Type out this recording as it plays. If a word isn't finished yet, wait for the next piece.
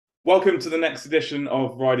Welcome to the next edition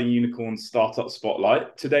of Riding Unicorn's Startup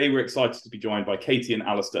Spotlight. Today, we're excited to be joined by Katie and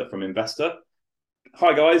Alistair from Investor.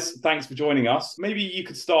 Hi, guys. Thanks for joining us. Maybe you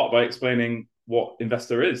could start by explaining what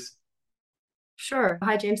Investor is. Sure.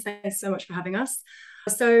 Hi, James. Thanks so much for having us.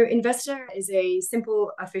 So, Investor is a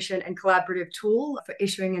simple, efficient, and collaborative tool for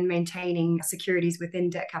issuing and maintaining securities within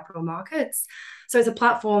debt capital markets. So, it's a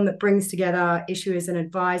platform that brings together issuers and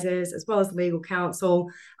advisors, as well as legal counsel,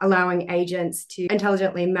 allowing agents to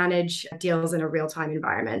intelligently manage deals in a real time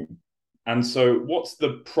environment. And so, what's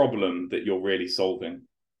the problem that you're really solving?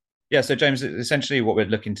 Yeah, so James, essentially what we're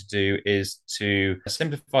looking to do is to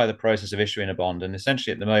simplify the process of issuing a bond. And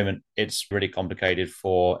essentially at the moment, it's really complicated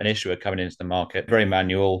for an issuer coming into the market, very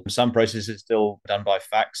manual. Some processes still done by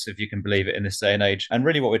fax, if you can believe it, in this day and age. And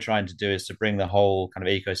really what we're trying to do is to bring the whole kind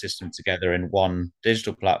of ecosystem together in one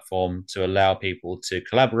digital platform to allow people to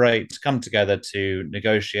collaborate, to come together, to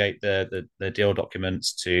negotiate the deal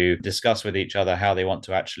documents, to discuss with each other how they want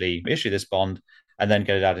to actually issue this bond and then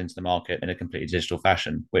get it out into the market in a completely digital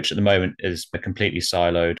fashion, which at the moment is completely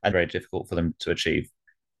siloed and very difficult for them to achieve.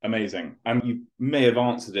 Amazing. And you may have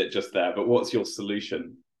answered it just there, but what's your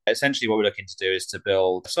solution? Essentially, what we're looking to do is to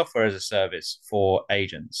build software as a service for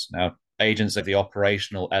agents. Now, agents are the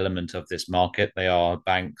operational element of this market. They are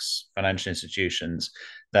banks, financial institutions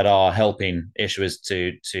that are helping issuers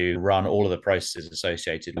to run all of the processes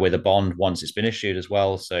associated with a bond once it's been issued as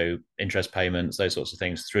well. So interest payments, those sorts of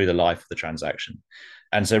things through the life of the transaction.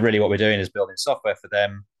 And so really what we're doing is building software for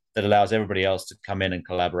them that allows everybody else to come in and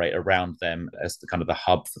collaborate around them as the kind of the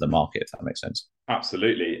hub for the market, if that makes sense.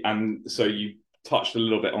 Absolutely. And so you touched a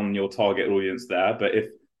little bit on your target audience there, but if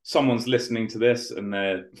someone's listening to this and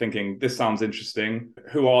they're thinking, this sounds interesting,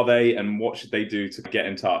 who are they and what should they do to get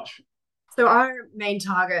in touch? So our main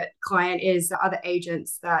target client is other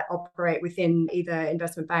agents that operate within either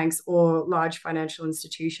investment banks or large financial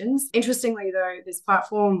institutions. Interestingly, though, this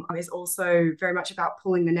platform is also very much about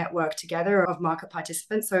pulling the network together of market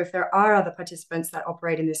participants. So if there are other participants that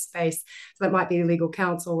operate in this space, so that might be legal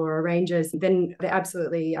counsel or arrangers, then they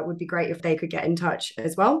absolutely would be great if they could get in touch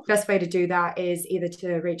as well. Best way to do that is either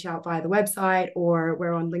to reach out via the website, or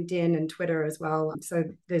we're on LinkedIn and Twitter as well. So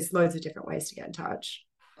there's loads of different ways to get in touch.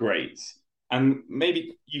 Great. And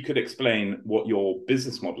maybe you could explain what your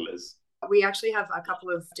business model is. We actually have a couple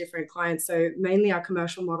of different clients. So mainly our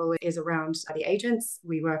commercial model is around the agents.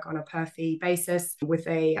 We work on a per fee basis with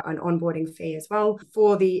an onboarding fee as well.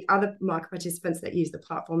 For the other market participants that use the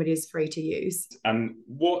platform, it is free to use. And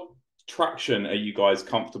what traction are you guys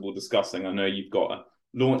comfortable discussing? I know you've got a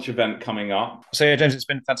launch event coming up. So yeah, James, it's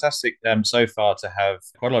been fantastic so far to have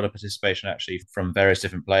quite a lot of participation actually from various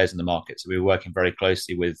different players in the market. So we're working very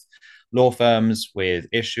closely with law firms, with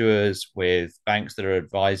issuers, with banks that are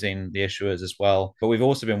advising the issuers as well. But we've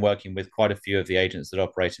also been working with quite a few of the agents that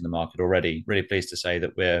operate in the market already. Really pleased to say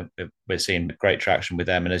that we're seeing great traction with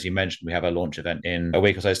them. And as you mentioned, we have a launch event in a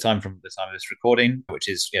week or so's time from the time of this recording, which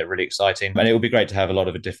is really exciting. And it will be great to have a lot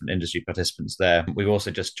of different industry participants there. We've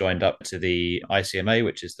also just joined up to the ICMA,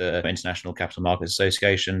 which is the International Capital Markets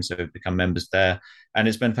Association. So we've become members there. And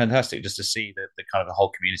it's been fantastic just to see the kind of the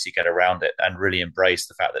whole community get around it and really embrace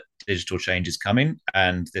the fact that digital change is coming,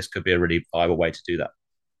 and this could be a really viable way to do that.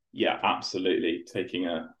 Yeah, absolutely. Taking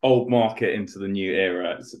an old market into the new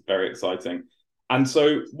era. It's very exciting. And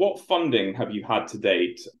so what funding have you had to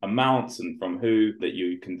date, amounts and from who that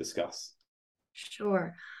you can discuss?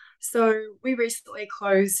 Sure. So we recently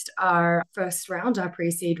closed our first round, our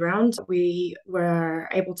pre-seed round. We were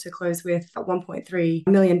able to close with 1.3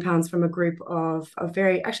 million pounds from a group of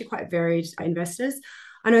very, actually quite varied investors.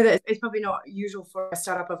 I know that it's probably not usual for a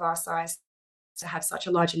startup of our size to have such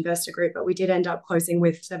a large investor group, but we did end up closing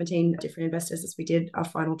with 17 different investors as we did our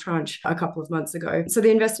final tranche a couple of months ago. So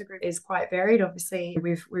the investor group is quite varied. Obviously,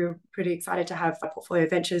 we're pretty excited to have Portfolio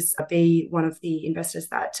Ventures be one of the investors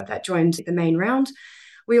that joined the main round.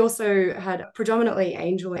 We also had predominantly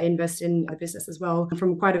angel invest in the business as well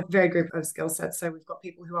from quite a varied group of skill sets. So we've got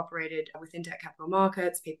people who operated within debt capital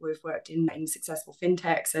markets, people who've worked in successful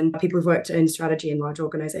fintechs, and people who've worked in strategy in large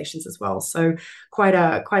organizations as well. So quite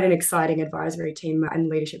an exciting advisory team and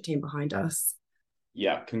leadership team behind us.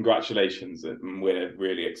 Yeah, congratulations. And we're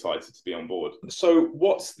really excited to be on board. So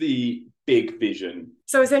what's the big vision?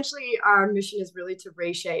 So essentially, our mission is really to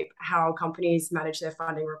reshape how companies manage their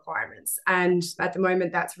funding requirements. And at the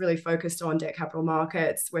moment, that's really focused on debt capital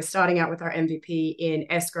markets. We're starting out with our MVP in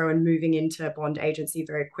escrow and moving into bond agency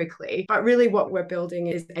very quickly. But really, what we're building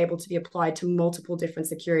is able to be applied to multiple different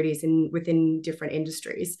securities within different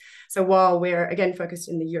industries. So while we're, again, focused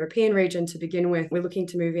in the European region to begin with, we're looking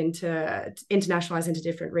to move into internationalize into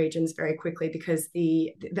different regions very quickly, because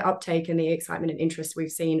the uptake and the excitement and interest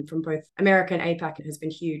we've seen from both America and APAC has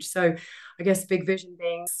been huge. So I guess big vision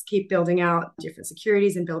being keep building out different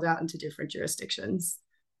securities and build out into different jurisdictions.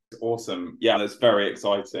 Awesome. Yeah, that's very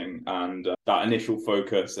exciting. And that initial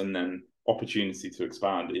focus and then opportunity to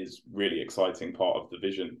expand is really exciting part of the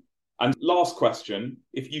vision. And last question,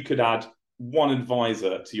 if you could add one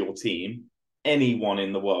advisor to your team, anyone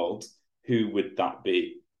in the world, who would that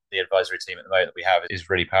be? The advisory team at the moment that we have is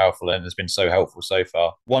really powerful and has been so helpful so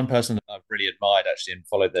far. One person that I've really admired actually and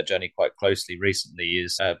followed their journey quite closely recently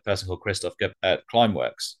is a person called Christoph at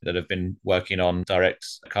Climeworks that have been working on direct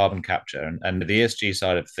carbon capture. And the ESG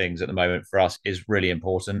side of things at the moment for us is really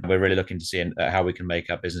important. We're really looking to see how we can make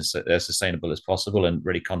our business as sustainable as possible and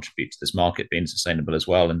really contribute to this market being sustainable as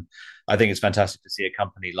well. And I think it's fantastic to see a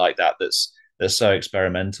company like that that's so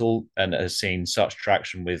experimental and has seen such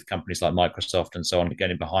traction with companies like Microsoft and so on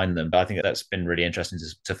getting behind them. But I think that's been really interesting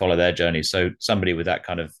to follow their journey. So somebody with that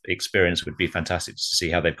kind of experience would be fantastic to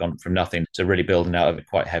see how they've gone from nothing to really building out a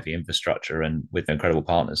quite heavy infrastructure and with incredible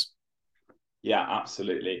partners. Yeah,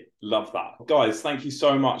 absolutely. Love that. Guys, thank you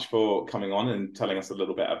so much for coming on and telling us a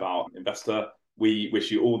little bit about Investor. We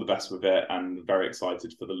wish you all the best with it and very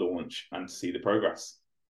excited for the launch and to see the progress.